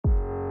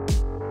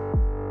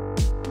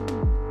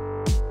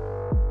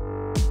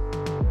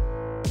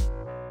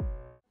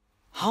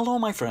Hello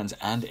my friends,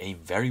 and a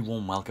very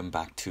warm welcome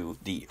back to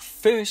the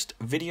first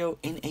video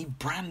in a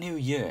brand new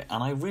year,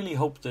 and I really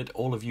hope that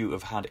all of you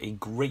have had a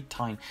great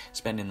time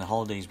spending the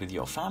holidays with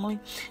your family.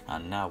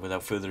 And now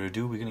without further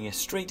ado, we're going to get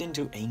straight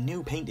into a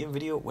new painting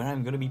video where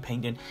I'm going to be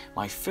painting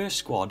my first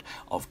squad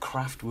of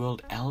Craftworld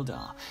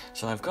Eldar.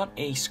 So I've got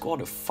a squad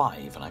of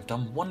 5 and I've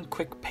done one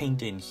quick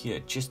paint in here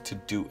just to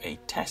do a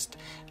test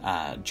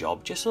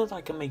job, just so that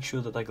I can make sure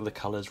that I got the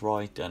colours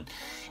right and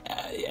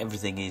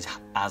everything is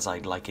as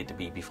I'd like it to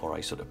be before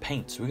I sort of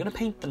paint. So we're going to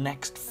paint the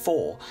next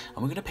 4 and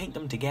we're going to paint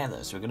them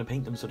together. So we're going to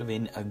paint them sort of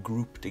in a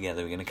group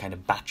together. We're going to kind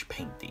of batch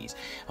paint these.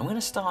 I'm going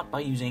to start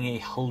by using a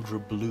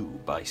Huldra Blue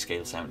by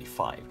scale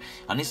 75,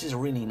 and this is a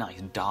really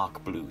nice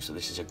dark blue, so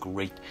this is a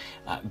great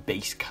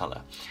base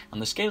colour. And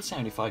the scale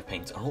 75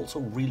 paints are also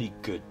really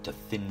good to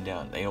thin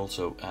down. They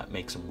also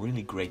make some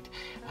really great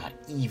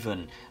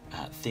even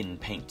thin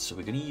paints. So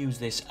we're going to use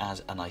this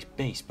as a nice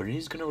base, but it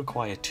is going to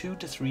require 2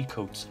 to 3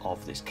 coats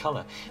of this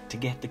colour to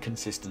get the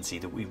consistency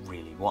that we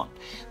really want.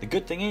 The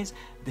good thing is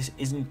this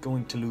isn't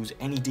going to lose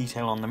any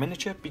detail on the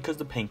miniature because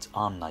the paints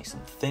are nice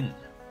and thin.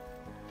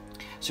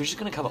 So we're just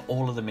going to cover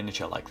all of the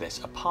miniature like this,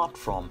 apart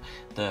from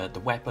the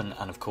weapon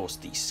and of course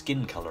the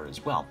skin colour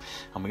as well.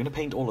 And we're going to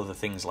paint all of the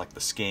things like the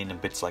skin and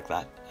bits like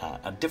that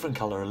a different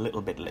colour a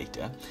little bit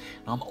later.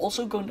 Now I'm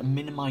also going to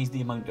minimise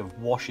the amount of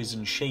washes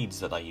and shades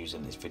that I use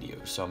in this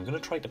video. So I'm going to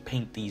try to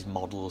paint these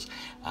models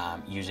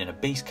using a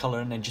base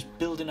colour and then just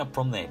building up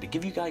from there to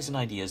give you guys an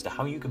idea as to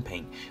how you can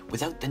paint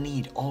without the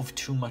need of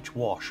too much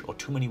wash or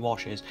too many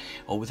washes,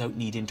 or without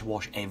needing to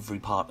wash every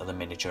part of the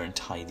miniature and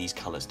tie these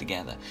colours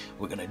together.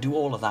 We're going to do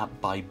all of that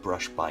by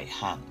brush by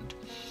hand.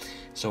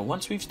 So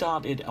once we've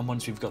started and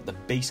once we've got the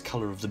base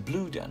colour of the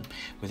blue done,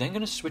 we're then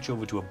going to switch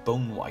over to a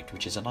bone white,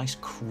 which is a nice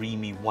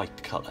creamy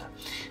white colour.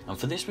 And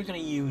for this we're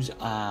going to use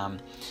a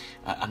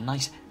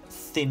nice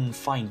thin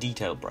fine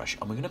detail brush,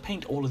 and we're going to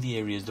paint all of the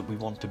areas that we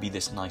want to be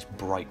this nice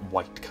bright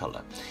white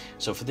colour.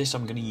 So for this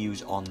I'm going to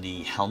use on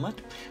the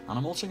helmet, and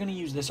I'm also going to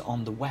use this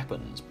on the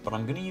weapons, but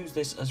I'm going to use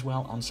this as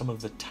well on some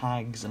of the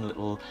tags and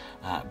little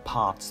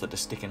parts that are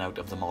sticking out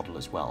of the model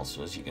as well.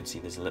 So as you can see,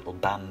 there's a little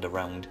band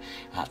around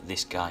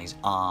this guy's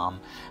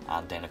arm,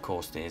 and then of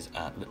course there's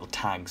little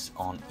tags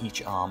on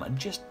each arm and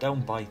just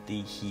down by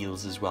the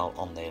heels as well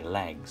on their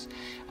legs.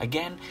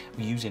 Again,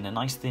 we're using a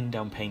nice thin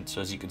down paint, so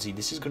as you can see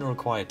this is going to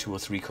require 2 or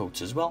 3 coats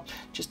as well,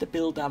 just to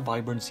build that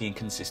vibrancy and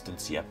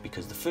consistency up,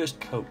 because the first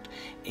coat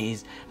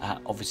is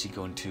obviously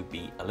going to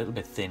be a little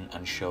bit thin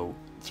and show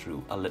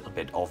through a little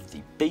bit of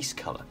the base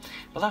colour.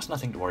 But that's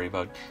nothing to worry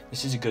about.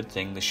 This is a good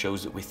thing. This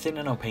shows that we're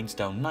thinning our paints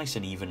down nice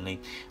and evenly,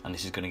 and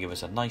this is going to give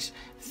us a nice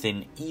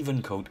thin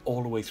even coat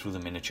all the way through the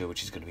miniature,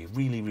 which is going to be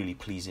really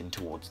pleasing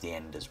towards the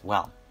end as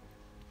well.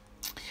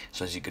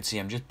 So as you can see,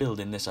 I'm just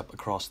building this up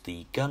across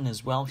the gun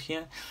as well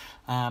here.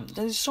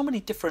 There's so many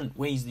different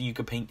ways that you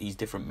could paint these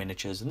different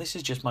miniatures, and this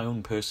is just my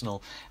own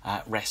personal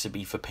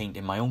recipe for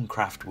painting my own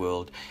craft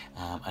world,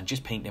 and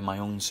just painting my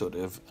own sort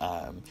of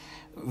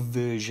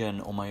version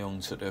or my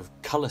own sort of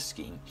colour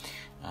scheme.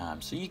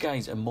 So you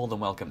guys are more than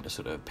welcome to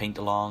sort of paint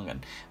along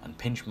and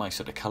pinch my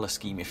sort of colour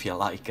scheme if you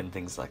like and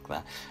things like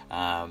that.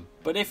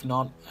 But if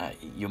not,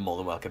 you're more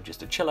than welcome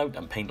just to chill out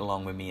and paint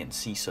along with me and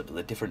see sort of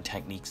the different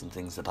techniques and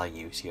things that I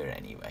use here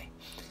anyway.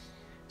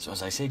 So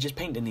as I say, just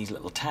painting these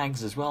little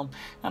tags as well,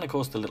 and of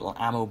course the little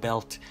ammo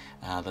belt,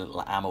 the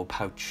little ammo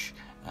pouch,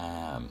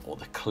 or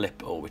the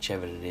clip, or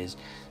whichever it is.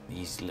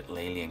 These little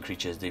alien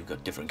creatures, they've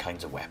got different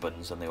kinds of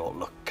weapons and they all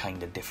look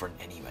kind of different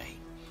anyway.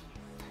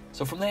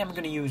 So from there I'm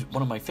going to use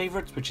one of my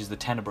favourites, which is the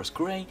Tenebrous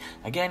Grey.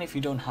 Again, if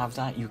you don't have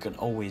that, you can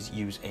always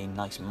use a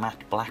nice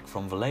matte black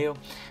from Bellow.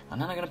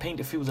 And then I'm going to paint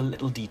a few of the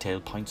little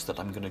detail points that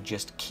I'm going to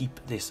just keep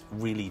this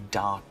really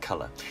dark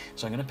colour.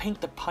 So I'm going to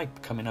paint the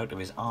pipe coming out of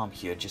his arm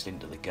here just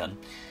into the gun.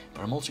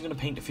 But I'm also going to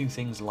paint a few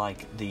things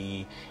like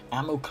the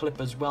ammo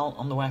clip as well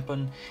on the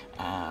weapon,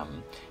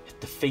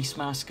 the face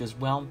mask as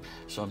well.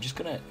 So I'm just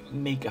going to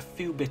make a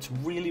few bits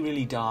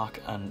really dark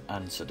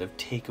and sort of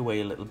take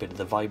away a little bit of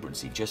the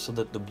vibrancy, just so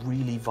that the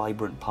really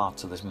vibrant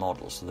parts of this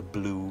model, so the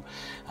blue,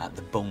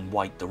 the bone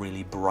white, the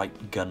really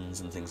bright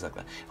guns and things like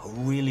that, are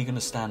really going to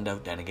stand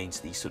out then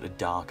against these sort of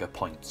darker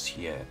points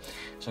here.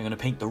 So I'm going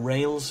to paint the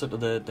rails, sort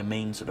of the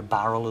main sort of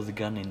barrel of the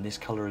gun, in this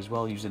colour as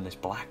well, using this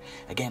black,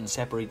 again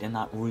separating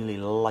that really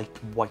light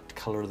white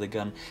colour of the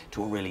gun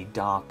to a really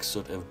dark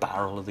sort of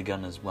barrel of the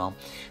gun as well.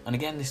 And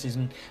again, this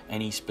isn't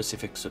any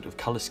specific sort of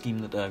colour scheme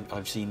that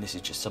I've seen. This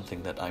is just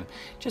something that I'm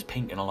just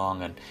painting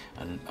along,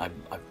 and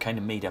I've kind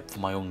of made up for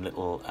my own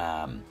little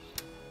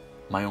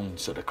my own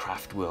sort of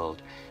craft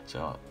world.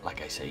 So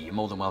like I say, you're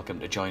more than welcome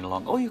to join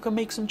along, or you can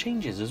make some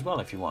changes as well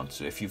if you want.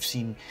 So if you've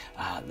seen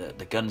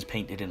the guns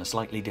painted in a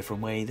slightly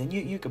different way, then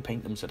you can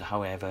paint them sort of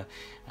however.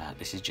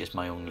 This is just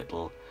my own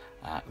little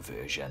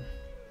version.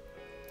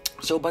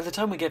 So by the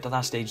time we get to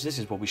that stage, this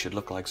is what we should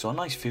look like. So a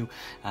nice few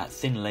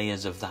thin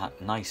layers of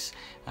that nice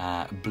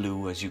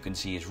blue, as you can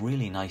see, is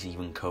really nice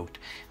even coat.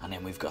 And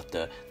then we've got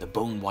the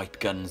bone white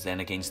guns then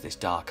against this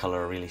dark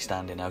colour really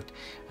standing out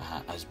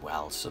as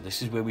well. So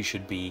this is where we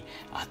should be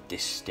at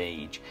this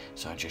stage.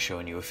 So I'm just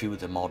showing you a few of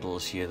the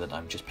models here that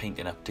I'm just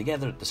painting up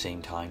together at the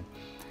same time.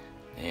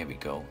 There we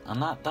go.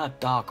 And that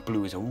dark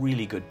blue is a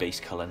really good base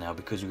colour now,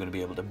 because we're going to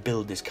be able to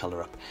build this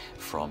colour up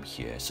from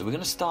here. So we're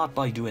going to start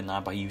by doing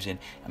that by using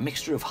a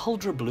mixture of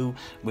Huldra blue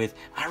with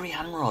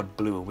Arianrhod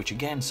blue, which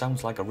again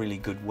sounds like a really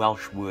good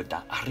Welsh word,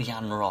 that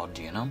Arianrhod,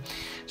 you know.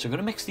 So we're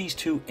going to mix these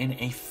two in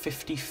a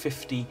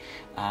 50-50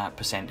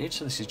 percentage.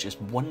 So this is just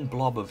one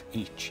blob of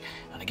each.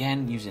 And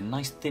again, using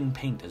nice thin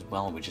paint as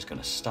well, we're just going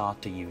to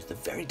start to use the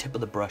very tip of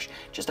the brush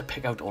just to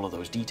pick out all of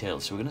those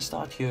details. So we're going to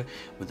start here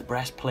with the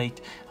breastplate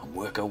and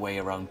work our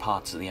way around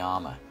parts of the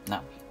armour.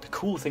 Now, the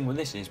cool thing with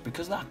this is,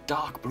 because that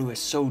dark blue is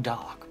so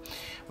dark,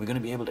 we're going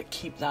to be able to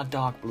keep that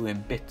dark blue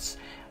in bits,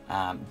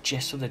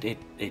 just so that it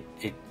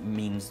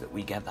means that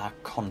we get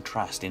that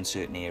contrast in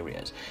certain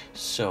areas.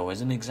 So,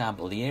 as an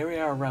example, the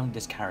area around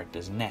this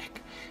character's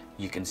neck,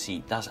 you can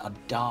see that's a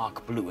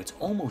dark blue. It's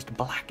almost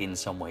black in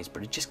some ways,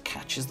 but it just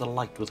catches the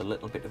light with a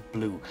little bit of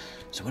blue.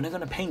 So we're not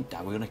going to paint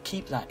that, we're going to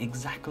keep that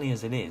exactly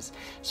as it is.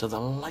 So the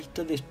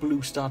lighter this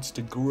blue starts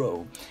to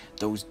grow,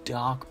 those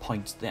dark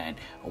points then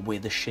are where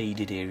the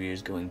shaded area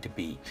is going to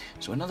be.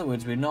 So in other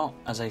words, we're not,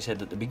 as I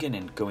said at the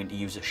beginning, going to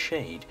use a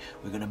shade.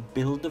 We're going to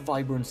build the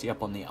vibrancy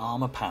up on the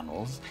armor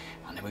panels,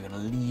 and then we're going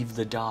to leave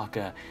the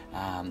darker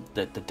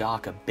the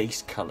darker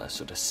base color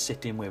sort of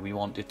sitting where we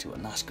want it to,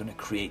 and that's going to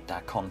create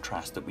that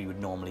contrast that we would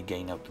normally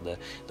gain out of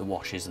the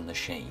washes and the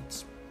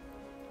shades.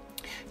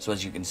 So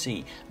as you can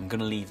see, I'm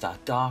going to leave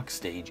that dark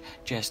stage,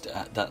 just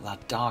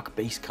that dark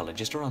base colour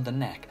just around the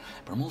neck,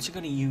 but I'm also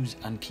going to use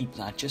and keep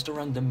that just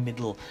around the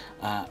middle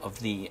of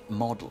the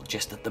model,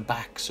 just at the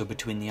back, so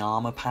between the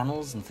armour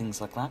panels and things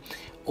like that,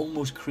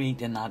 almost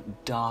creating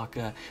that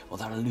darker, or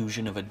that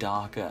illusion of a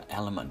darker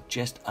element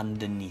just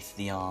underneath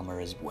the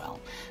armour as well.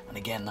 And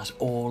again, that's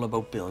all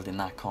about building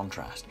that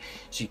contrast.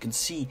 So you can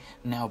see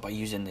now by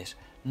using this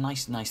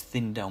nice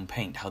thin down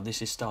paint how this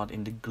is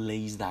starting to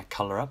glaze that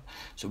colour up.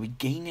 So we're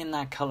gaining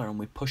that colour and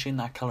we're pushing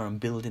that colour and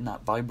building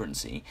that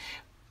vibrancy,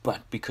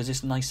 but because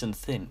it's nice and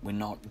thin, we're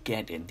not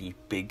getting the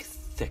big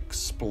thick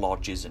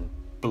splodges and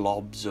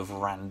blobs of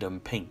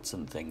random paints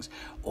and things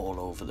all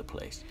over the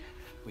place.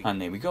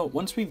 And there we go.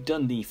 Once we've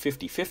done the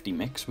 50-50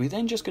 mix, we're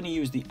then just going to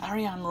use the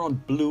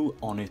Arianrhod blue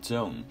on its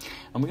own.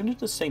 And we're going to do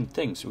the same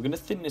thing. So we're going to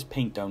thin this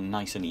paint down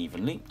nice and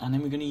evenly, and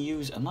then we're going to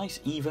use a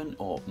nice even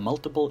or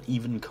multiple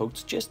even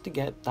coats just to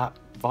get that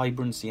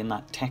vibrancy and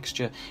that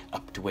texture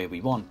up to where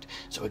we want.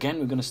 So again,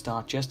 we're going to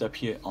start just up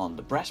here on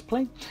the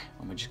breastplate,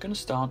 and we're just going to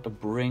start to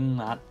bring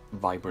that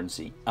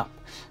vibrancy up.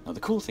 Now the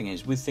cool thing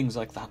is, with things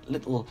like that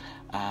little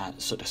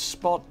sort of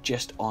spot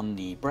just on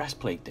the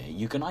breastplate there,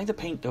 you can either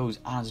paint those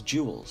as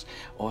jewels,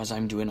 or as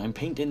I'm doing, I'm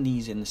painting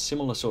these in a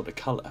similar sort of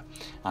colour,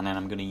 and then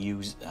I'm going to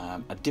use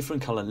a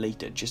different colour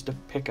later just to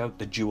pick out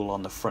the jewel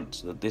on the front,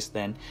 so that this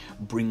then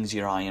brings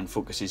your eye and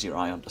focuses your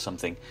eye onto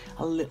something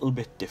a little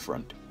bit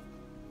different.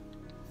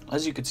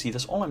 As you can see,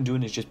 that's all I'm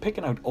doing is just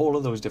picking out all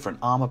of those different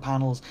armor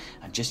panels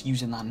and just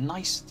using that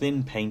nice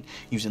thin paint,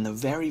 using the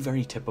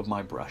very tip of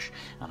my brush,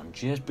 and I'm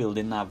just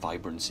building that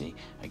vibrancy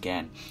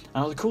again.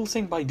 Now the cool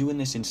thing by doing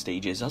this in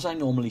stages, as I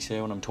normally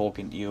say when I'm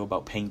talking to you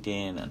about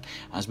painting and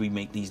as we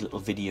make these little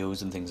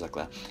videos and things like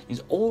that,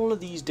 is all of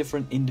these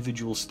different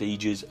individual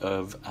stages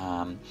of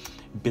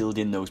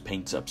building those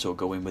paints up. So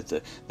going with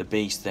the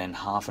base, then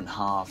half and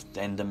half,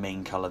 then the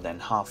main color, then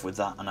half with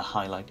that and a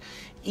highlight.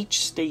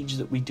 Each stage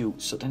that we do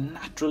sort of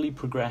naturally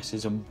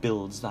progresses and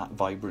builds that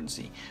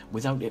vibrancy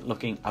without it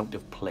looking out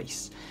of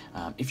place.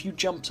 If you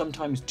jump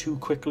sometimes too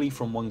quickly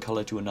from one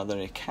color to another,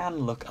 it can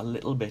look a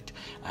little bit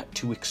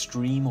too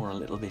extreme or a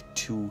little bit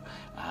too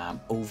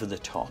over the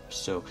top.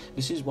 So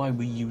this is why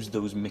we use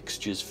those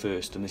mixtures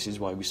first, and this is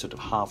why we sort of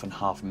half and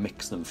half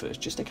mix them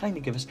first, just to kind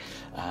of give us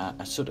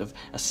a sort of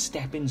a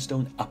stepping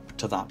stone up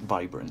to that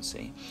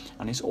vibrancy.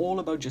 And it's all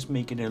about just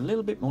making it a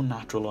little bit more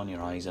natural on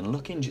your eyes and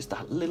looking just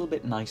that little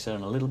bit nicer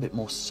and a little bit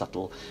more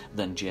subtle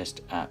than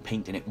just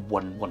painting it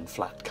one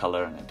flat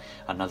color and then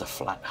another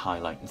flat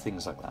highlight and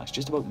things like that. It's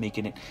just about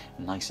making it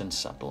nice and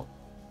subtle.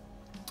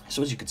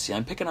 So as you can see,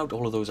 I'm picking out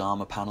all of those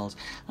armor panels,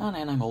 and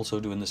then I'm also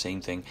doing the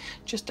same thing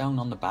just down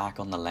on the back,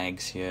 on the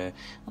legs here,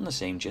 and the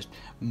same, just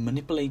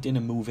manipulating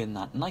and moving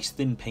that nice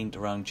thin paint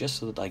around just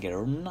so that I get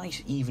a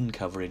nice even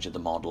coverage of the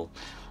model,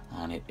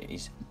 and it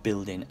is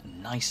building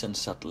nice and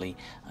subtly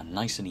and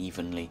nice and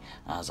evenly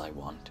as I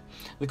want.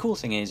 The cool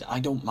thing is, I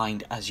don't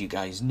mind, as you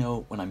guys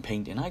know, when I'm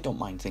painting, I don't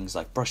mind things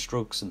like brush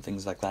strokes and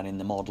things like that in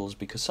the models,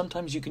 because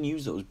sometimes you can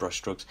use those brush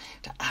strokes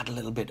to add a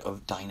little bit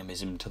of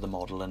dynamism to the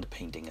model and the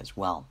painting as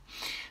well.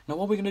 Now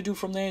what we're going to do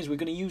from there is we're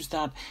going to use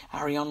that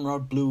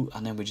Arianrhod blue,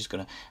 and then we're just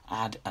going to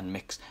add and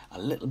mix a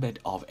little bit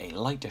of a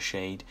lighter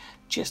shade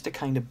just to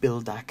kind of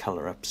build that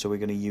colour up. So we're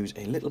going to use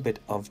a little bit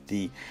of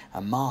the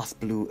Marth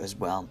blue as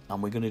well,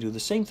 and we're going to do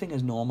the same thing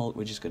as normal.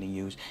 We're just going to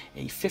use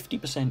a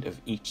 50% of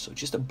each, so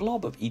just a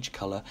blob of each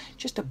colour,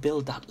 just to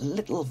build that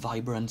little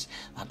vibrance,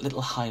 that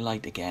little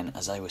highlight again,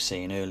 as I was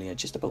saying earlier,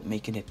 just about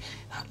making it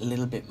that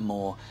little bit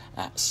more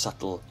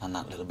subtle and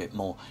that little bit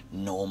more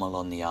normal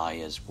on the eye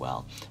as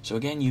well. So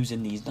again,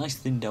 using these nice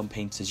thin down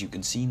paints, as you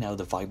can see now,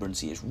 the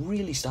vibrancy is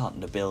really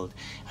starting to build,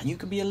 and you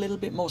can be a little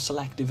bit more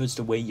selective as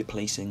to where you're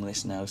placing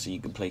this now. So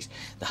you can place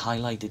the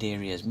highlighted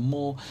areas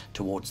more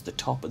towards the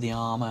top of the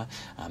armour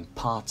and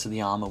parts of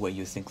the armour where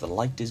you think the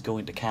light is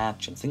going to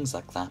catch and things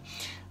like that.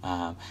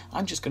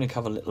 I'm just going to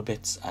cover little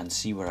bits and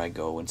see where I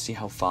go and see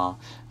how far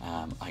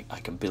I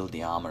can build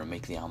the armour and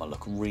make the armour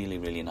look really,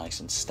 really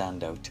nice and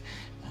stand out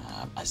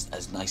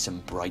as nice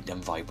and bright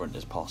and vibrant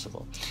as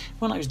possible.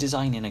 When I was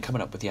designing and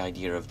coming up with the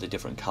idea of the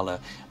different colour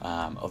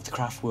of the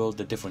Craftworld,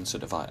 the different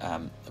sort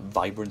of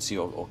vibrancy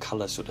or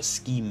colour sort of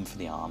scheme for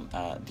the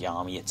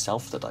army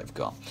itself that I've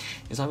got,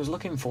 is I was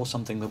looking for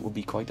something that would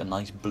be quite a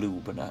nice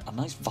blue, but a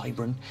nice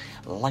vibrant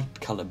light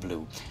colour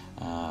blue.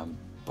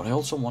 But I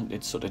also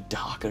wanted sort of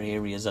darker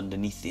areas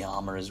underneath the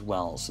armour as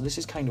well. So this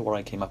is kind of what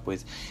I came up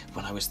with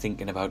when I was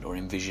thinking about or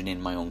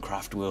envisioning my own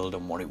craft world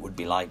and what it would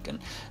be like and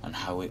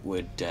how it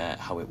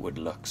would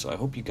look. So I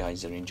hope you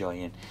guys are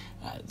enjoying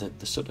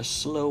the sort of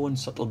slow and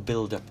subtle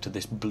build up to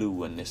this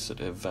blue and this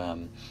sort of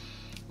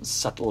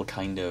subtle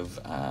kind of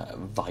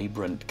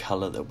vibrant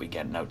colour that we're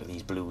getting out of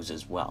these blues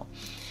as well.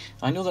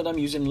 I know that I'm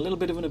using a little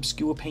bit of an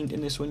obscure paint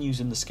in this one,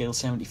 using the scale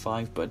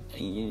 75, but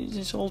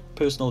it's all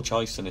personal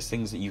choice and it's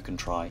things that you can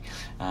try.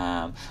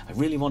 I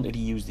really wanted to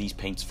use these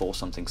paints for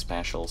something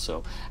special,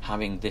 so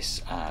having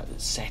this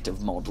set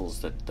of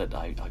models that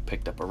I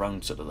picked up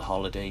around sort of the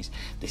holidays,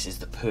 this is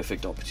the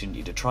perfect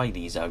opportunity to try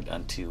these out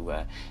and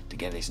to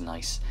get this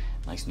nice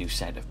new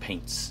set of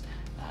paints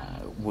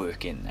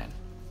working then.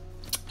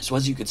 So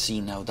as you can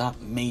see now,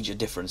 that major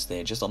difference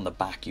there, just on the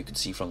back, you can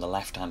see from the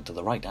left hand to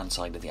the right hand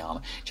side of the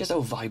armour, just how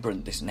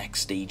vibrant this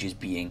next stage is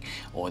being,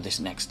 or this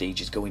next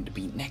stage is going to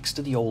be next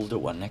to the older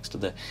one, next to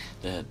the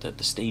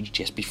stage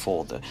just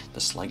before the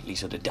slightly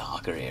sort of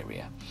darker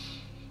area.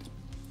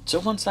 So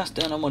once that's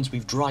done and once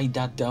we've dried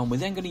that down, we're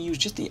then going to use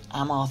just the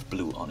Marth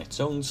blue on its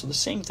own. So the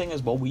same thing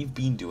as what we've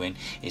been doing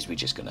is we're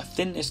just going to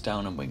thin this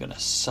down and we're going to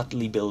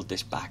subtly build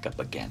this back up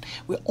again.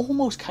 We're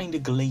almost kind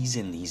of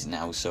glazing these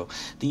now. So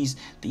these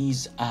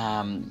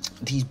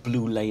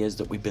blue layers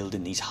that we build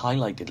in, these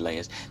highlighted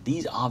layers,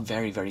 these are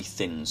very, very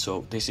thin.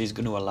 So this is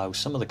going to allow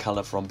some of the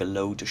colour from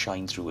below to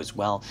shine through as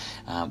well.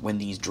 When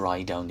these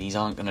dry down, these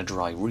aren't going to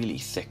dry really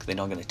thick. They're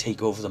not going to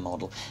take over the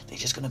model. They're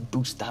just going to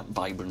boost that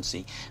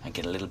vibrancy and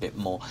get a little bit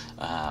more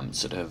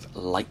sort of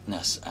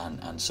lightness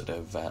and sort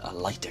of a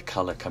lighter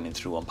colour coming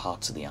through on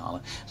parts of the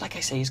armour. Like I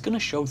say, it's going to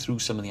show through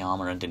some of the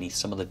armour underneath,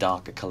 some of the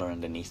darker colour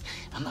underneath,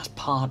 and that's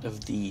part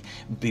of the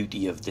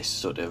beauty of this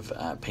sort of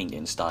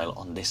painting style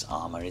on this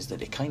armour, is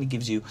that it kind of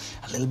gives you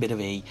a little bit of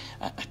a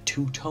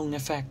two-tone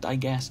effect, I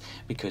guess,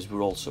 because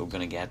we're also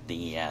going to get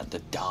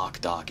the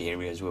dark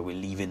areas where we're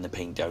leaving the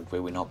paint out,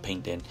 where we're not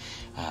painting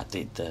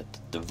the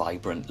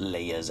vibrant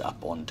layers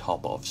up on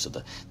top of. So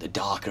the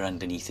darker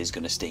underneath is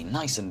going to stay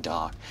nice and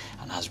dark,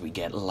 and as we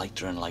get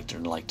lighter and lighter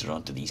and lighter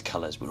onto these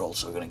colours, we're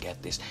also going to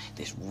get this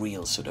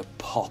real sort of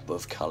pop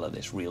of colour,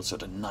 this real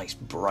sort of nice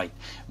bright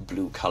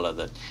blue colour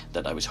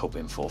that I was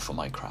hoping for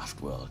my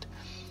craft world.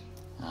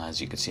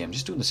 As you can see, I'm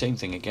just doing the same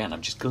thing again.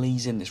 I'm just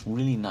glazing this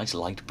really nice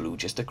light blue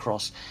just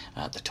across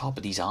the top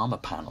of these armour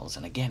panels.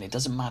 And again, it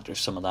doesn't matter if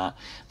some of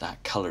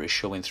that colour is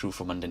showing through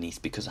from underneath,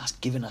 because that's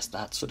giving us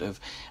that sort of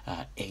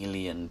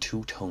alien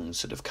two-tone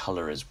sort of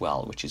colour as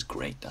well, which is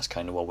great. That's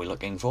kind of what we're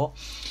looking for.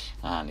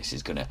 And this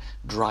is going to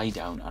dry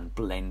down and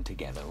blend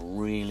together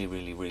really,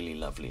 really, really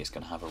lovely. It's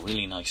going to have a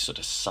really nice sort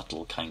of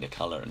subtle kind of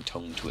colour and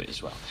tone to it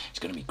as well. It's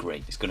going to be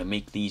great. It's going to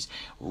make these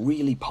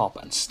really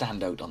pop and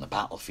stand out on the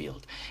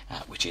battlefield,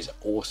 which is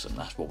awesome.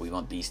 That's what we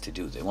want these to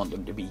do. They want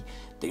them to be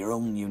their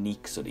own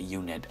unique sort of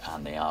unit,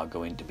 and they are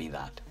going to be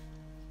that.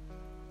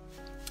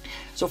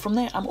 So from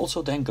there, I'm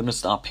also then going to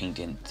start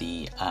painting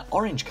the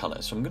orange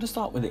colour. So I'm going to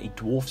start with a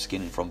dwarf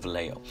skin from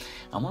Vallejo.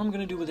 And what I'm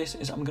going to do with this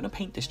is I'm going to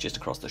paint this just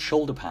across the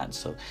shoulder pads.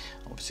 So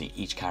obviously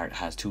each character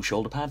has two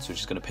shoulder pads, so we're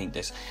just going to paint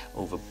this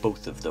over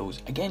both of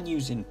those. Again,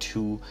 using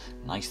two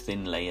nice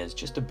thin layers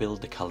just to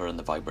build the colour and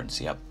the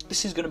vibrancy up.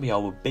 This is going to be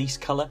our base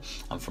colour,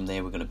 and from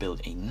there we're going to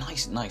build a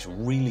nice,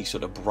 really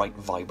sort of bright,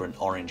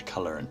 vibrant orange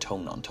colour and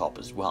tone on top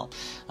as well.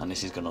 And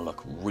this is going to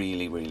look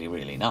really, really,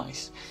 really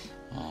nice.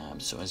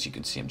 So as you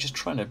can see, I'm just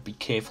trying to be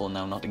careful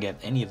now not to get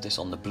any of this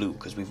on the blue,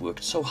 because we've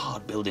worked so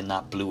hard building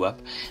that blue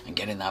up and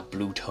getting that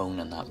blue tone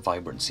and that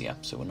vibrancy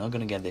up. So we're not going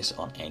to get this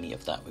on any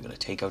of that. We're going to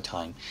take our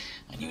time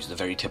and use the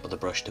very tip of the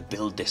brush to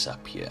build this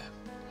up here.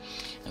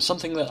 And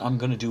something that I'm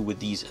going to do with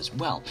these as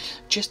well,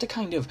 just to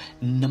kind of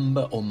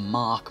number or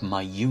mark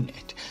my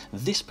unit.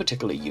 This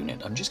particular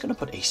unit, I'm just going to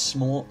put a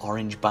small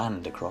orange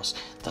band across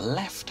the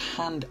left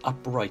hand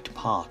upright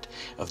part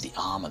of the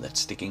armour that's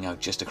sticking out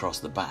just across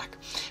the back.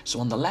 So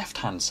on the left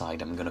hand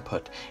side I'm going to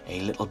put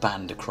a little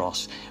band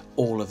across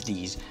all of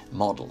these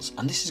models,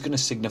 and this is going to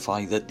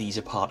signify that these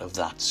are part of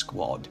that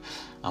squad.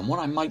 And what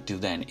I might do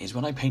then is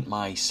when I paint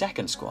my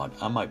second squad,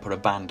 I might put a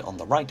band on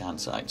the right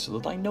hand side so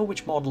that I know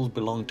which models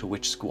belong to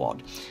which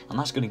squad, and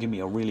that's going to give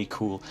me a really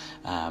cool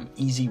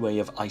easy way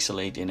of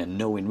isolating and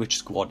knowing which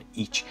squad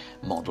each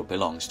model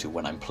belongs to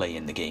when I'm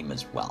playing the game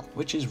as well,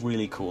 which is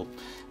really cool.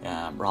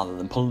 Rather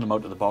than pulling them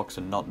out of the box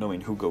and not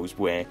knowing who goes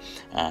where,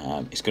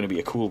 it's going to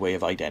be a cool way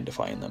of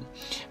identifying them.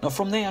 Now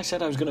from there I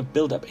said I was going to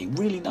build up a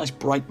really nice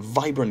bright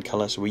vibrant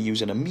colour, so we're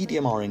using a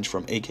medium orange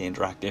from AK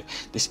Interactive.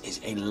 This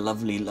is a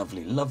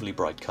lovely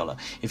bright colour.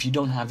 If you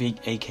don't have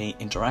AK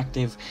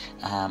Interactive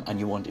and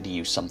you wanted to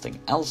use something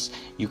else,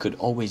 you could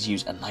always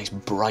use a nice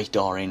bright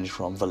orange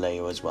from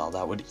bellow as well.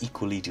 That would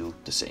equally do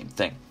the same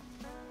thing.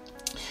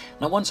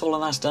 Now once all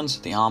of that's done,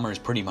 so the armour is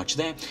pretty much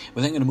there,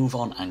 we're then going to move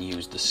on and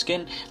use the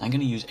skin. I'm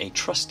going to use a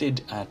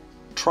trusted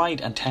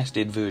tried and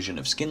tested version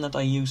of skin that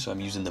I use, so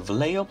I'm using the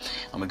bellow,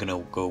 and we're going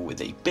to go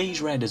with a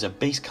beige red as a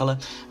base colour,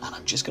 and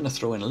I'm just going to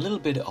throw in a little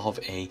bit of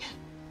a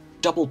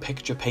double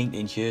picture paint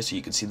in here so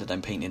you can see that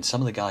I'm painting some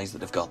of the guys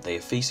that have got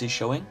their faces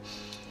showing.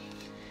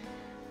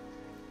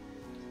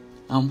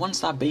 And once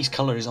that base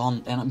colour is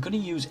on, then I'm going to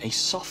use a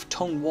soft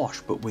tone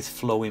wash but with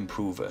flow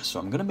improver. So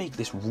I'm going to make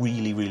this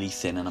really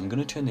thin, and I'm going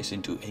to turn this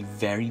into a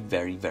very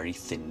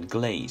thin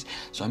glaze.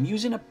 So I'm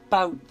using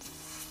about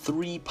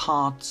 3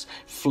 parts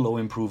flow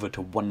improver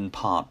to 1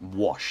 part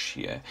wash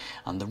here,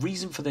 and the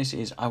reason for this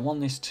is I want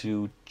this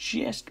to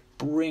just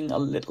bring a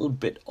little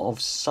bit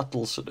of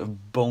subtle sort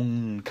of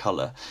bone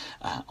colour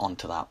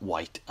onto that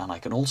white, and I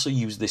can also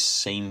use this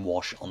same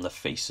wash on the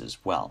face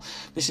as well.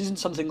 This isn't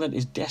something that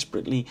is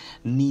desperately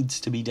needs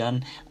to be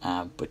done,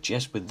 but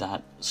just with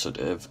that sort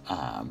of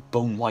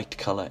bone white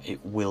colour,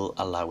 it will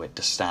allow it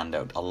to stand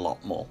out a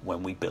lot more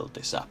when we build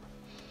this up.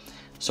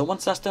 So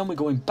once that's done, we're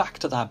going back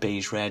to that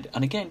beige red,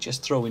 and again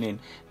just throwing in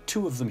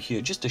 2 of them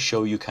here just to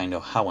show you kind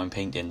of how I'm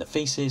painting the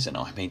faces and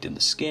how I'm painting the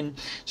skin.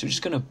 So we're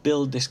just going to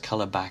build this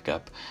colour back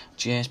up,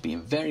 just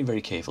being very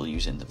careful,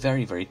 using the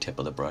very tip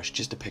of the brush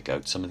just to pick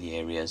out some of the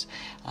areas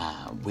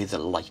where the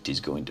light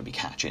is going to be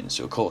catching.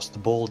 So of course the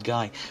bald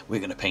guy, we're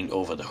going to paint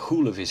over the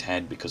whole of his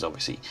head, because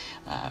obviously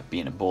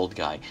being a bald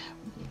guy,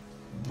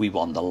 we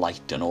want the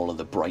light and all of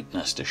the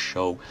brightness to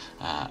show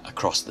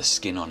across the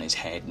skin on his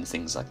head and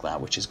things like that,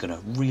 which is going to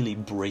really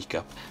break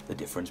up the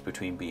difference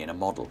between being a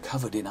model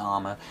covered in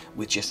armour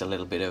with just a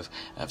little bit of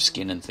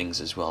skin and things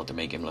as well, to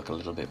make him look a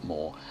little bit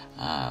more,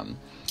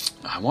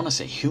 I want to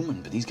say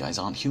human, but these guys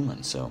aren't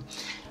human. So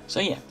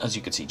yeah, as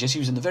you can see, just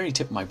using the very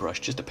tip of my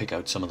brush just to pick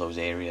out some of those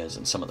areas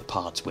and some of the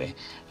parts where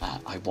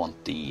I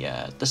want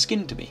the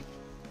skin to be.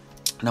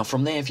 Now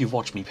from there, if you've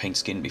watched me paint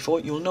skin before,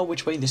 you'll know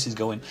which way this is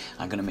going.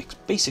 I'm going to mix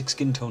basic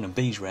skin tone and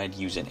beige red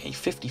using a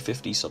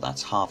 50-50, so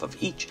that's half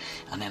of each,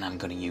 and then I'm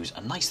going to use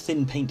a nice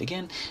thin paint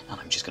again, and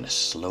I'm just going to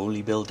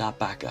slowly build that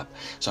back up.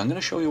 So I'm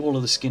going to show you all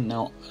of the skin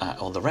now,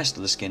 or the rest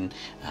of the skin,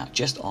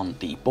 just on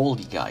the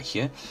baldy guy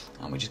here,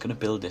 and we're just going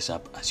to build this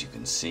up, as you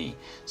can see.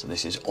 So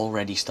this is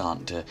already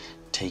starting to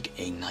take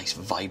a nice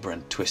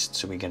vibrant twist,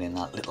 so we're getting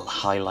that little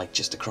highlight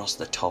just across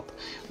the top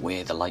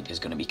where the light is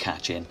going to be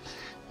catching.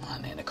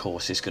 And then of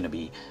course it's going to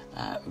be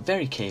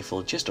very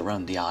careful just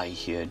around the eye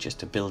here, just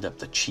to build up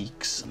the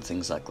cheeks and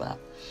things like that.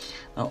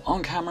 Now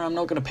on camera I'm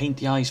not going to paint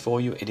the eyes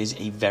for you. It is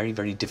a very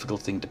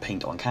difficult thing to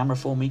paint on camera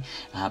for me,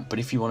 but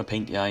if you want to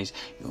paint the eyes,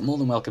 you're more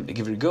than welcome to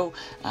give it a go.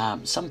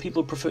 Some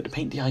people prefer to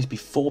paint the eyes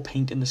before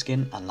painting the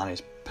skin, and that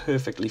is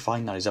perfectly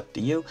fine, that is up to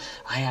you.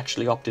 I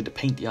actually opted to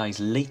paint the eyes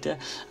later,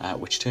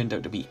 which turned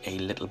out to be a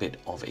little bit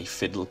of a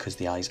fiddle because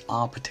the eyes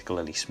are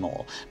particularly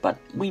small, but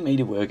we made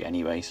it work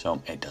anyway,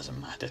 so it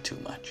doesn't matter too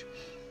much.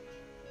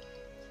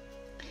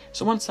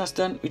 So once that's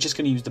done, we're just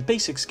going to use the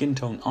basic skin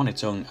tone on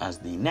its own as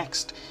the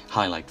next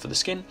highlight for the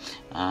skin.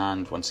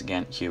 And once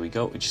again, here we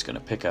go. We're just going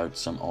to pick out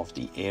some of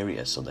the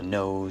areas. So the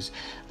nose,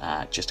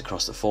 just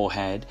across the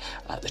forehead,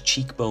 the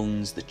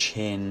cheekbones, the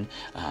chin,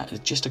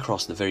 just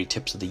across the very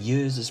tips of the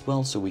ears as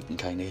well. So we can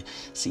kind of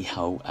see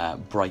how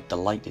bright the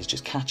light is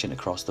just catching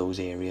across those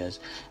areas.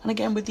 And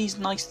again, with these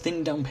nice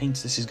thin down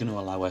paints, this is going to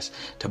allow us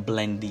to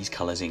blend these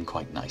colours in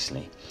quite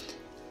nicely.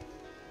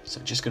 So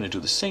just going to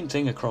do the same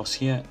thing across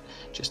here,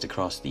 just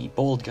across the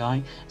bald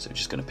guy. So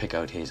just going to pick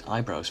out his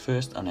eyebrows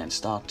first, and then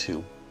start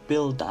to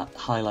build that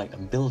highlight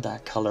and build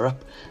that colour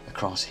up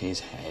across his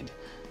head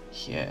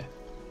here.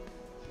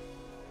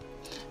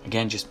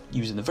 Again, just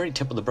using the very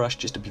tip of the brush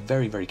just to be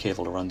very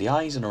careful around the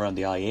eyes and around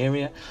the eye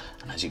area.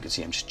 And as you can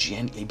see, I'm just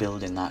gently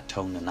building that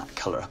tone and that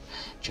colour up,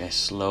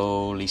 just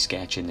slowly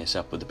sketching this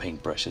up with the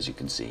paintbrush, as you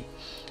can see.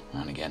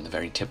 And again, the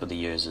very tip of the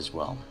ears as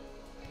well.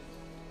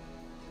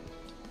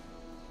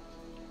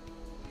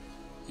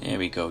 There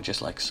we go,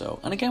 just like so.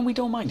 And again, we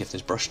don't mind if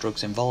there's brush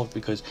strokes involved,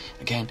 because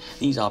again,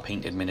 these are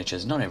painted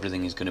miniatures. Not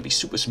everything is going to be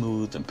super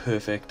smooth and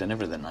perfect and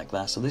everything like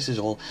that. So this is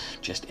all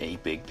just a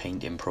big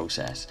painting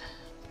process.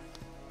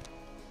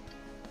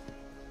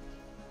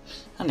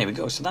 And there we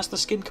go, so that's the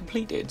skin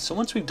completed. So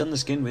once we've done the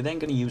skin, we're then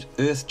going to use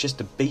earth just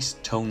to base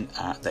tone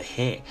the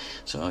hair.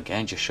 So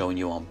again, just showing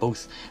you on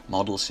both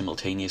models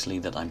simultaneously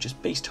that I'm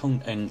just base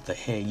toning the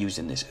hair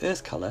using this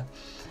earth colour,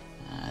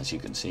 as you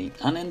can see.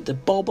 And then the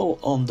bobble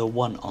on the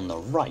one on the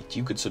right,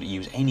 you could sort of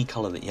use any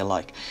colour that you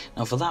like.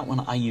 Now for that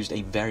one, I used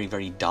a very,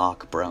 very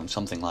dark brown,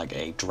 something like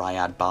a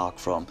Dryad Bark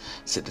from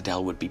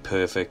Citadel would be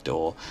perfect,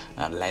 or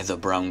a Leather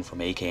Brown from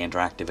AK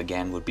Interactive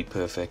again would be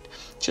perfect,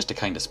 just to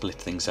kind of split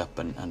things up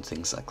and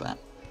things like that.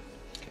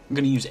 I'm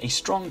going to use a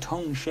strong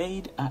tone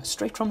shade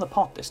straight from the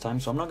pot this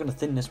time, so I'm not going to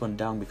thin this one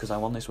down because I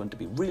want this one to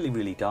be really,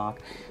 really dark.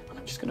 And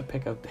I'm just going to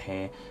pick out the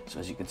hair, so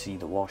as you can see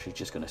the wash is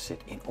just going to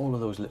sit in all of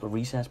those little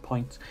recess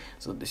points,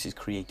 so this is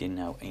creating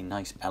now a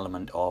nice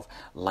element of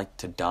light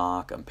to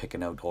dark and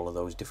picking out all of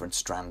those different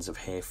strands of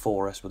hair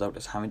for us without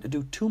us having to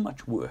do too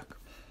much work.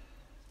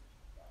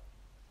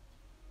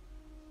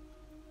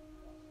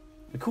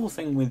 The cool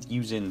thing with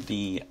using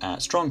the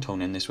strong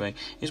tone in this way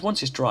is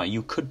once it's dry,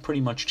 you could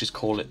pretty much just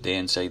call it there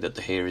and say that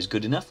the hair is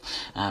good enough,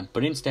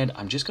 but instead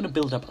I'm just going to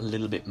build up a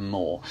little bit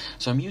more.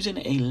 So I'm using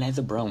a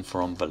leather brown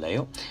from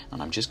Vallejo,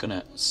 and I'm just going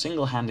to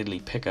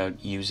single-handedly pick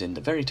out, using the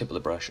very tip of the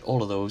brush,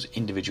 all of those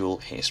individual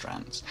hair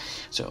strands.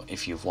 So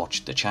if you've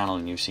watched the channel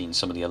and you've seen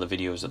some of the other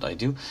videos that I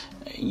do,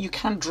 you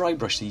can dry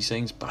brush these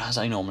things, but as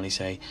I normally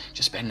say,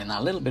 just spending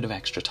that little bit of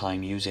extra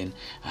time using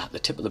the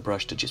tip of the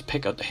brush to just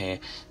pick out the hair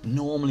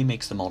normally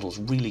makes the models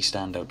really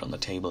stand out on the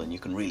table, and you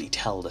can really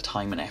tell the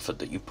time and effort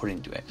that you put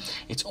into it.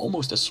 It's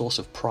almost a source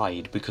of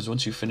pride, because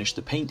once you finish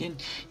the painting,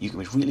 you can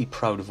be really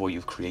proud of what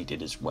you've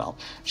created as well,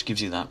 which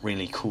gives you that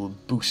really cool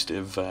boost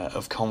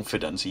of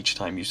confidence each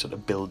time you sort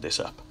of build this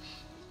up.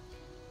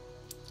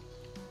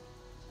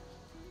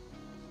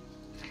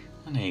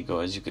 And there you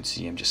go, as you can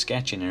see, I'm just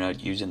sketching it out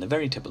using the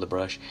very tip of the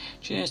brush,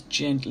 just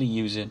gently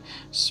using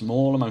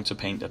small amounts of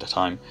paint at a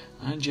time,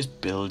 and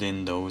just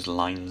building those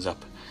lines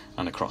up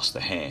and across the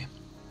hair.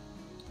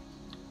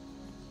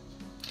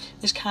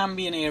 This can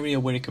be an area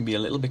where it can be a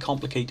little bit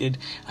complicated,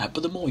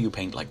 but the more you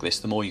paint like this,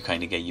 the more you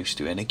kind of get used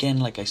to it. And again,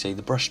 like I say,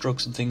 the brush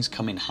strokes and things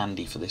come in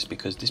handy for this,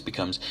 because this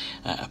becomes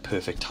a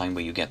perfect time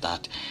where you get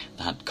that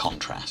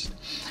contrast.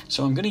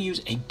 So I'm going to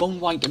use a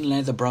bone white and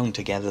leather brown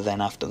together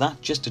then after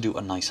that, just to do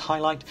a nice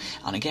highlight.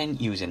 And again,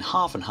 using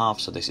half and half,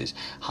 so this is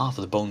half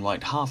of the bone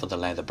white, half of the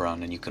leather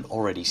brown, and you can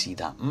already see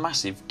that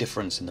massive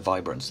difference in the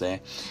vibrance there.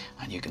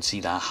 And you can see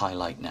that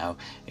highlight now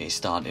is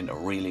starting to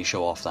really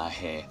show off that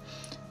hair.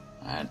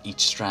 And each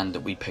strand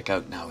that we pick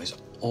out now is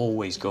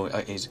always going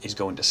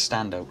to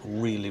stand out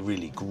really,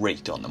 really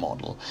great on the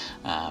model.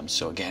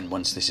 So again,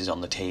 once this is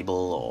on the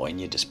table or in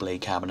your display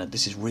cabinet,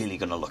 this is really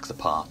going to look the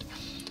part.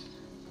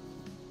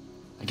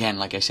 Again,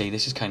 like I say,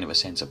 this is kind of a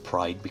sense of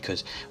pride,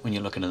 because when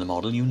you're looking at the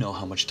model, you know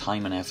how much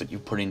time and effort you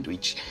put into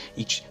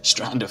each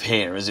strand of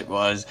hair, as it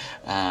was,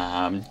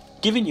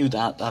 giving you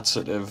that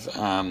sort of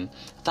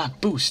that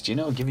boost, you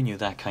know, giving you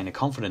that kind of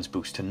confidence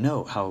boost to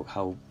know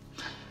how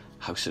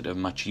sort of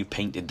much you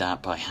painted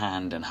that by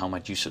hand, and how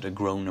much you sort of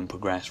grown and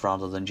progressed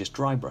rather than just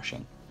dry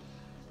brushing.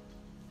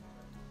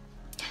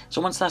 So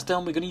once that's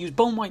done, we're going to use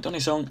bone white on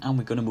its own, and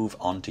we're going to move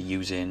on to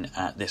using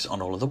this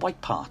on all of the white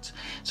parts.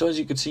 So as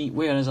you can see,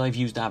 whereas I've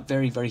used that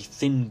very, very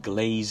thin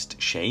glazed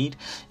shade,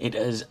 it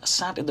has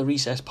sat in the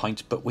recess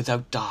points but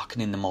without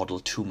darkening the model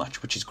too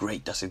much, which is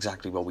great. That's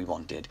exactly what we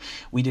wanted.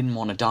 We didn't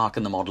want to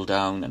darken the model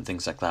down and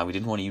things like that. We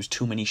didn't want to use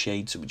too many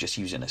shades, so we're just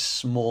using a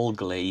small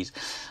glaze.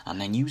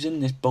 And then using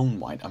this bone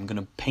white, I'm going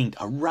to paint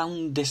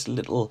around this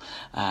little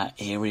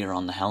area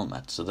on the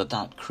helmet, so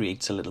that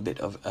creates a little bit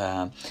of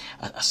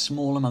a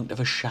small amount of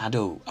a shadow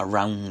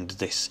around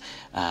this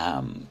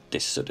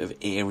this sort of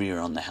area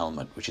on the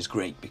helmet, which is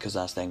great, because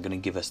that's then going to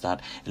give us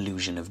that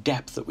illusion of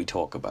depth that we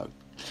talk about.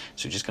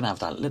 So we're just going to have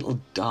that little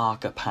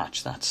darker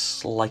patch, that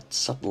slight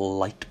subtle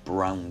light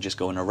brown just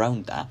going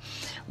around that,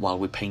 while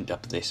we paint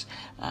up this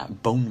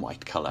bone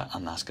white colour,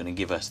 and that's going to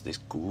give us this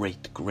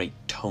great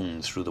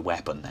tone through the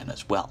weapon then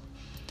as well.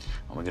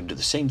 And we're going to do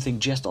the same thing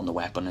just on the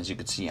weapon. As you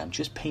can see, I'm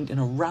just painting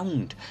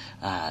around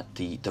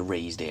the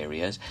raised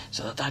areas,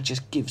 so that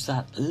just gives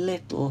that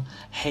little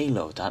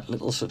halo, that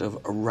little sort of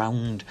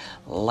round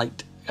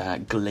light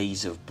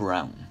glaze of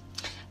brown.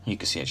 You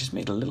can see I just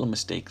made a little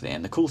mistake there,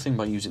 and the cool thing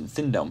by using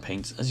thin down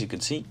paints, as you can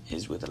see,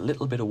 is with a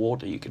little bit of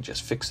water you can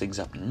just fix things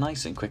up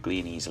nice and quickly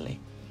and easily.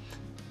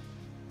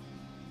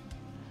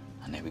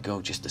 And there we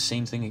go, just the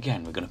same thing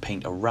again. We're going to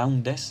paint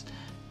around this,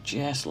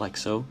 just like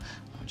so.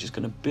 I'm just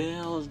going to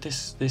build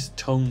this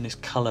tone, this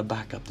colour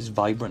back up, this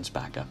vibrance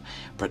back up.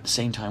 But at the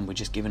same time, we're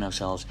just giving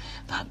ourselves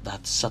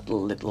that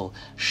subtle little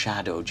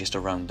shadow just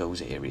around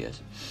those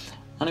areas.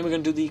 And then we're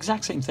going to do the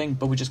exact same thing,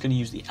 but we're just going to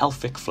use the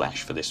elfic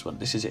flesh for this one.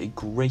 This is a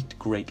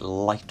great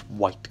light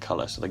white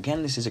colour. So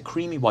again, this is a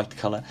creamy white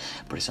colour,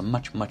 but it's a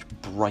much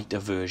brighter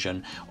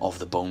version of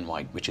the bone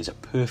white, which is a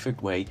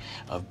perfect way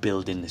of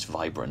building this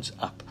vibrance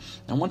up.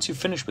 And once you've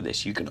finished with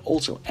this, you can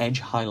also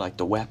edge highlight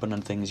the weapon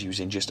and things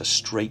using just a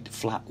straight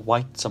flat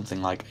white.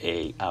 Something like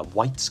a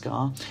white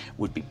scar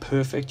would be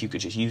perfect. You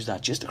could just use that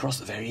just across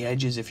the very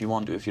edges if you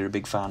want to, if you're a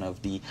big fan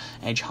of the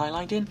edge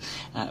highlighting.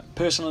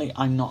 Personally,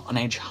 I'm not an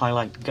edge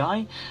highlight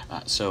guy,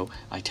 so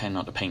I tend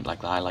not to paint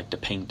like that. I like to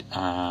paint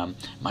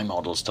my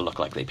models to look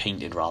like they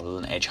painted rather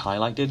than edge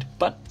highlighted,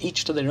 but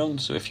each to their own.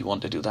 So if you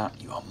want to do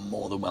that, you are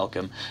more than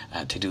welcome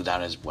to do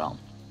that as well.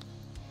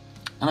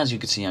 And as you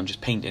can see, I'm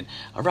just painting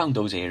around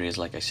those areas,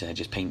 like I said,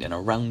 just painting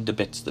around the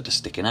bits that are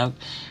sticking out.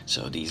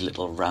 So these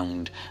little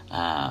round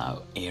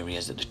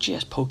areas that are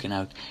just poking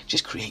out,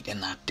 just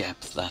creating that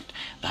depth,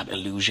 that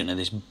illusion of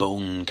this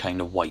bone kind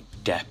of white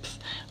depth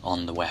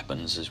on the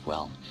weapons as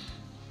well.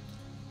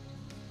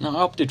 Now,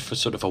 I opted for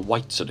sort of a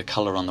white sort of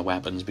colour on the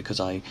weapons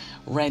because I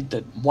read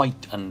that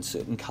white and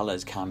certain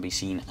colours can be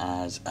seen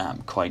as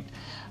quite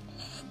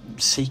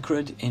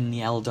sacred in the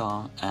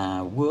Eldar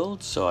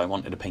world, so I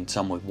wanted to paint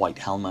some with white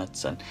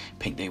helmets and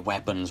paint their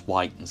weapons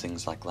white and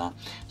things like that.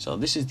 So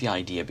this is the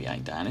idea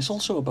behind that, and it's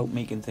also about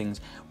making things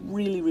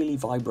really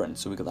vibrant.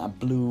 So we've got that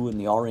blue and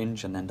the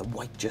orange, and then the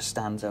white just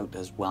stands out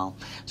as well,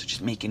 so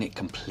just making it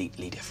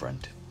completely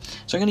different.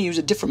 So I'm going to use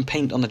a different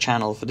paint on the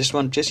channel for this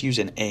one, just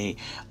using a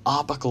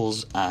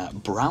Arbuckle's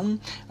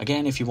brown.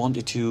 Again, if you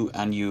wanted to,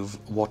 and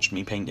you've watched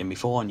me painting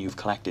before and you've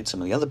collected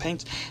some of the other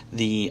paints,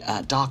 the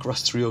Dark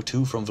Rust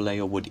 302 from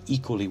Vallejo would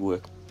equally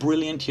work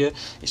brilliant here.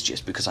 It's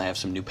just because I have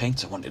some new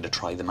paints, I wanted to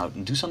try them out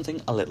and do something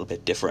a little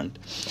bit different.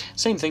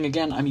 Same thing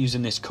again, I'm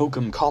using this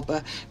Kokum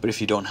Copper, but if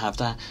you don't have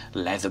that,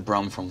 Leather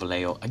Brown from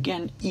Vallejo,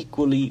 again,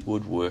 equally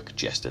would work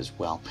just as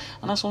well.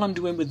 And that's all I'm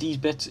doing with these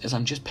bits, is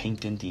I'm just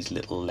painting these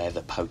little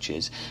leather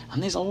pouches.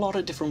 And there's a lot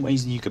of different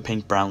ways that you could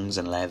paint browns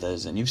and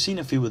leathers, and you've seen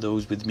a few of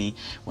those with me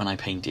when I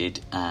painted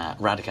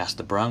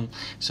Radagast Brown.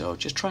 So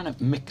just trying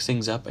to mix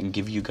things up and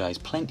give you guys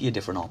plenty of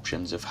different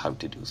options of how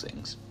to do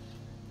things.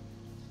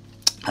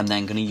 I'm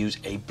then going to use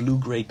a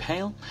blue-grey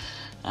pale.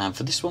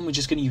 For this one, we're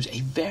just going to use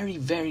a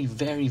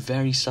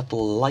very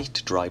subtle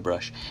light dry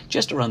brush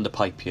just around the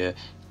pipe here.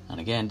 And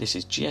again, this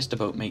is just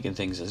about making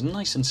things as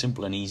nice and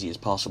simple and easy as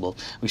possible.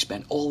 We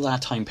spent all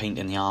that time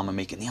painting the armour,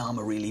 making the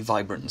armour really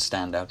vibrant and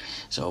stand out.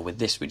 So with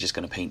this, we're just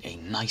going to paint a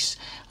nice,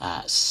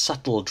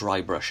 subtle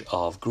dry brush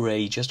of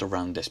grey just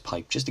around this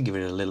pipe, just to give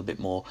it a little bit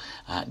more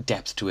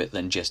depth to it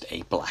than just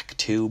a black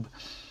tube.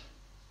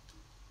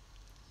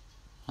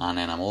 And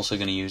then I'm also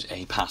going to use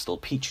a pastel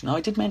peach. Now,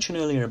 I did mention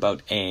earlier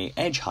about a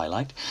edge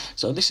highlight,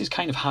 so this is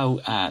kind of how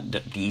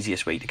the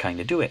easiest way to kind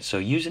of do it. So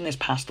using this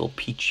pastel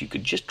peach, you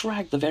could just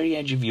drag the very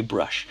edge of your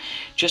brush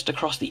just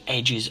across the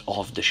edges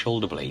of the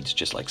shoulder blades,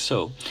 just like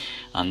so.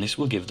 And this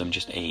will give them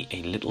just a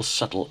little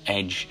subtle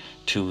edge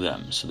to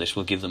them. So this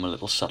will give them a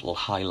little subtle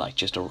highlight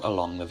just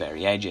along the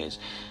very edges.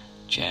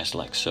 Just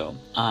like so.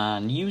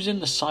 And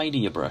using the side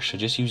of your brush, so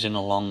just using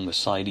along the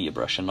side of your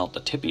brush and not the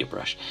tip of your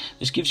brush,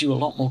 this gives you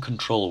a lot more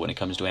control when it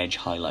comes to edge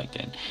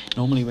highlighting.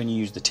 Normally when you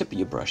use the tip of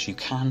your brush, you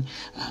can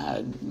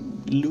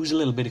lose a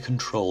little bit of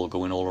control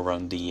going all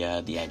around the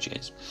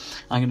edges.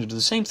 I'm going to do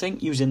the same thing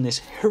using this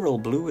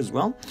Hyrule Blue as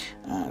well,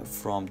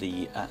 from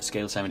the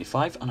scale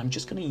 75, and I'm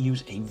just going to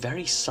use a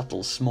very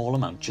subtle small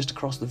amount just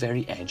across the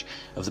very edge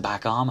of the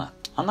back armour.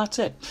 And that's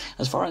it.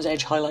 As far as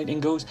edge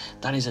highlighting goes,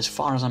 that is as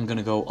far as I'm going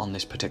to go on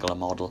this particular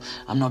model.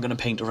 I'm not going to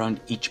paint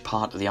around each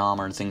part of the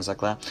armour and things like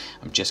that.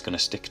 I'm just going to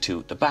stick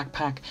to the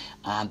backpack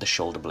and the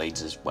shoulder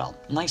blades as well.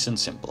 Nice and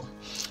simple.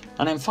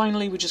 And then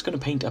finally, we're just going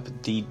to paint up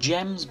the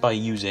gems by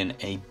using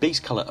a base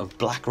colour of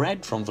black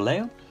red from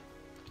Vallejo.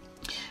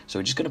 So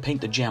we're just going to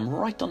paint the gem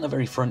right on the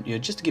very front here,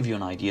 just to give you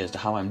an idea as to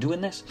how I'm doing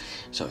this.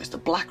 So it's the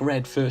black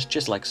red first,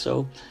 just like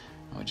so.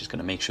 And we're just going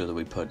to make sure that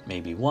we put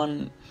maybe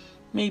one,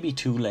 maybe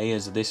two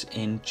layers of this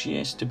in,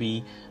 just to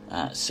be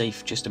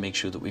safe, just to make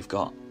sure that we've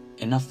got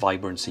enough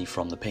vibrancy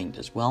from the paint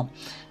as well.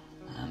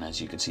 And as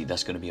you can see,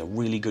 that's going to be a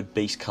really good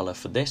base colour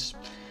for this.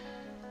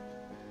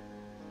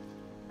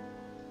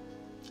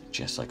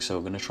 Just like so.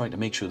 We're going to try to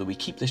make sure that we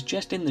keep this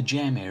just in the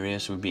gem area,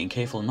 so we're being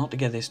careful not to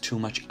get this too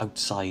much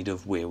outside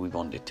of where we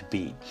want it to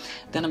be.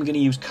 Then I'm going to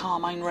use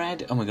Carmine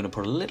Red, and we're going to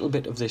put a little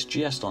bit of this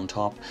just on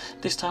top.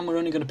 This time we're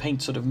only going to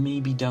paint sort of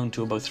maybe down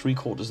to about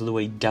 3/4 of the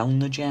way down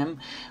the gem,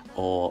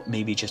 or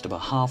maybe just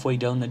about halfway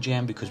down the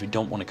gem, because we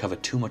don't want to cover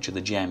too much of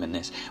the gem in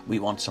this. We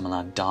want some of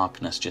that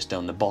darkness just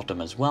down the bottom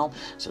as well,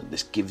 so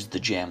this gives the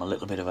gem a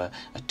little bit of a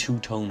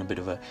two-tone, a bit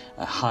of a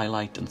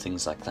highlight and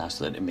things like that,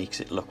 so that it makes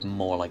it look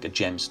more like a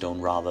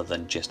gemstone rather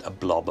than just a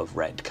blob of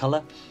red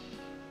colour.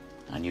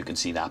 And you can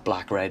see that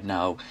black red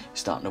now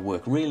starting to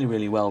work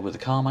really well with the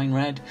Carmine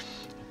Red.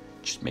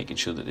 Just making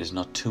sure that there's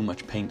not too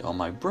much paint on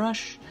my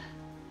brush,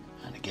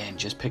 and again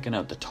just picking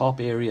out the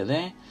top area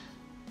there.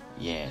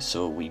 Yeah,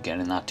 so we're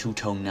getting that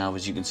two-tone now.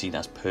 As you can see,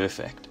 that's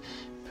perfect.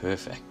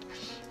 Perfect.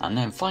 And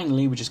then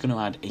finally, we're just going to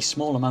add a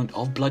small amount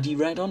of bloody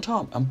red on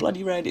top. And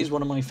bloody red is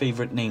one of my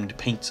favourite named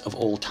paints of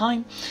all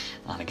time.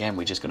 And again,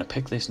 we're just going to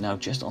pick this now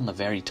just on the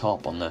very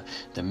top, on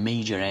the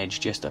major edge,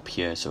 just up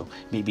here. So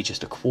maybe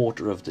just a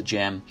quarter of the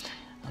gem.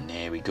 And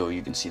there we go.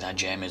 You can see that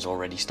gem is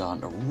already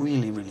starting to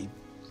really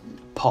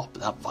pop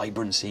that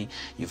vibrancy.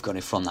 You've got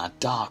it from that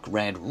dark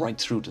red right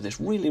through to this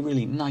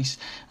really nice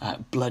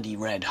bloody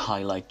red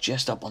highlight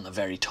just up on the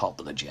very top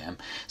of the gem.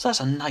 So that's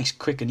a nice,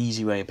 quick and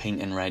easy way of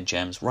painting red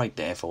gems right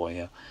there for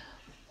you.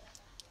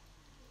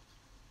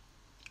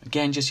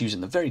 Again, just using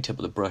the very tip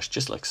of the brush,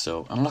 just like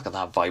so. And look at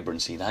that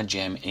vibrancy. That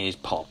gem is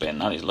popping.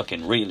 That is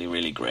looking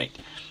really great.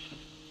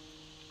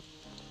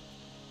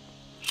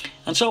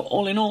 And so,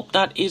 all in all,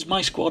 that is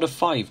my squad of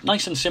 5.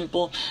 Nice and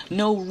simple.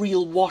 No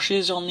real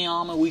washes on the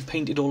armour. We've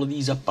painted all of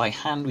these up by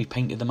hand. We've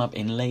painted them up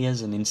in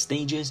layers and in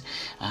stages.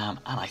 And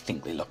I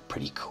think they look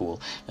pretty cool.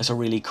 That's a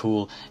really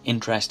cool,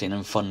 interesting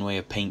and fun way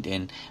of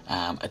painting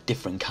a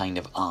different kind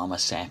of armour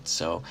set.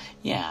 So,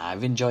 yeah,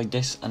 I've enjoyed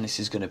this. And this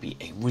is going to be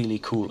a really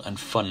cool and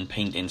fun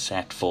painting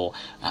set for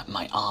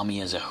my army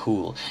as a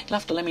whole. You'll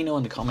have to let me know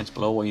in the comments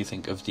below what you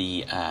think of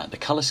the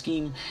colour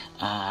scheme.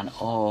 And,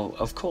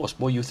 of course,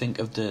 what you think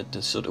of the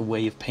sort of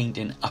way of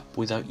painting up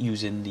without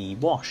using the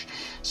wash.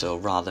 So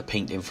rather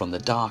painting from the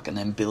dark and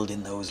then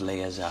building those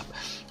layers up,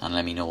 and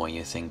let me know what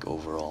you think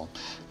overall.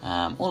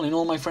 All in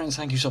all, my friends,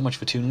 thank you so much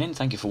for tuning in.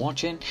 Thank you for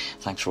watching.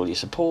 Thanks for all your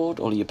support,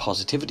 all your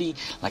positivity.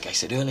 Like I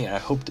said earlier, I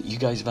hope that you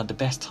guys have had the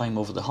best time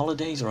over the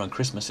holidays or on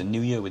Christmas and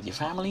New Year with your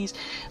families.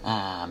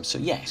 So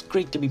yeah, it's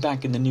great to be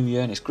back in the new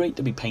year, and it's great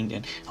to be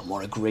painting, and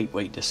what a great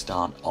way to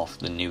start off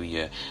the new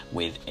year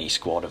with a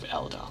squad of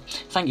Eldar.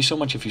 Thank you so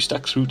much if you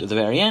stuck through to the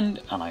very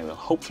end, and I will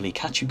hopefully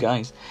catch you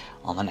guys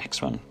on the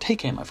next one. Take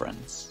care, my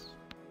friends.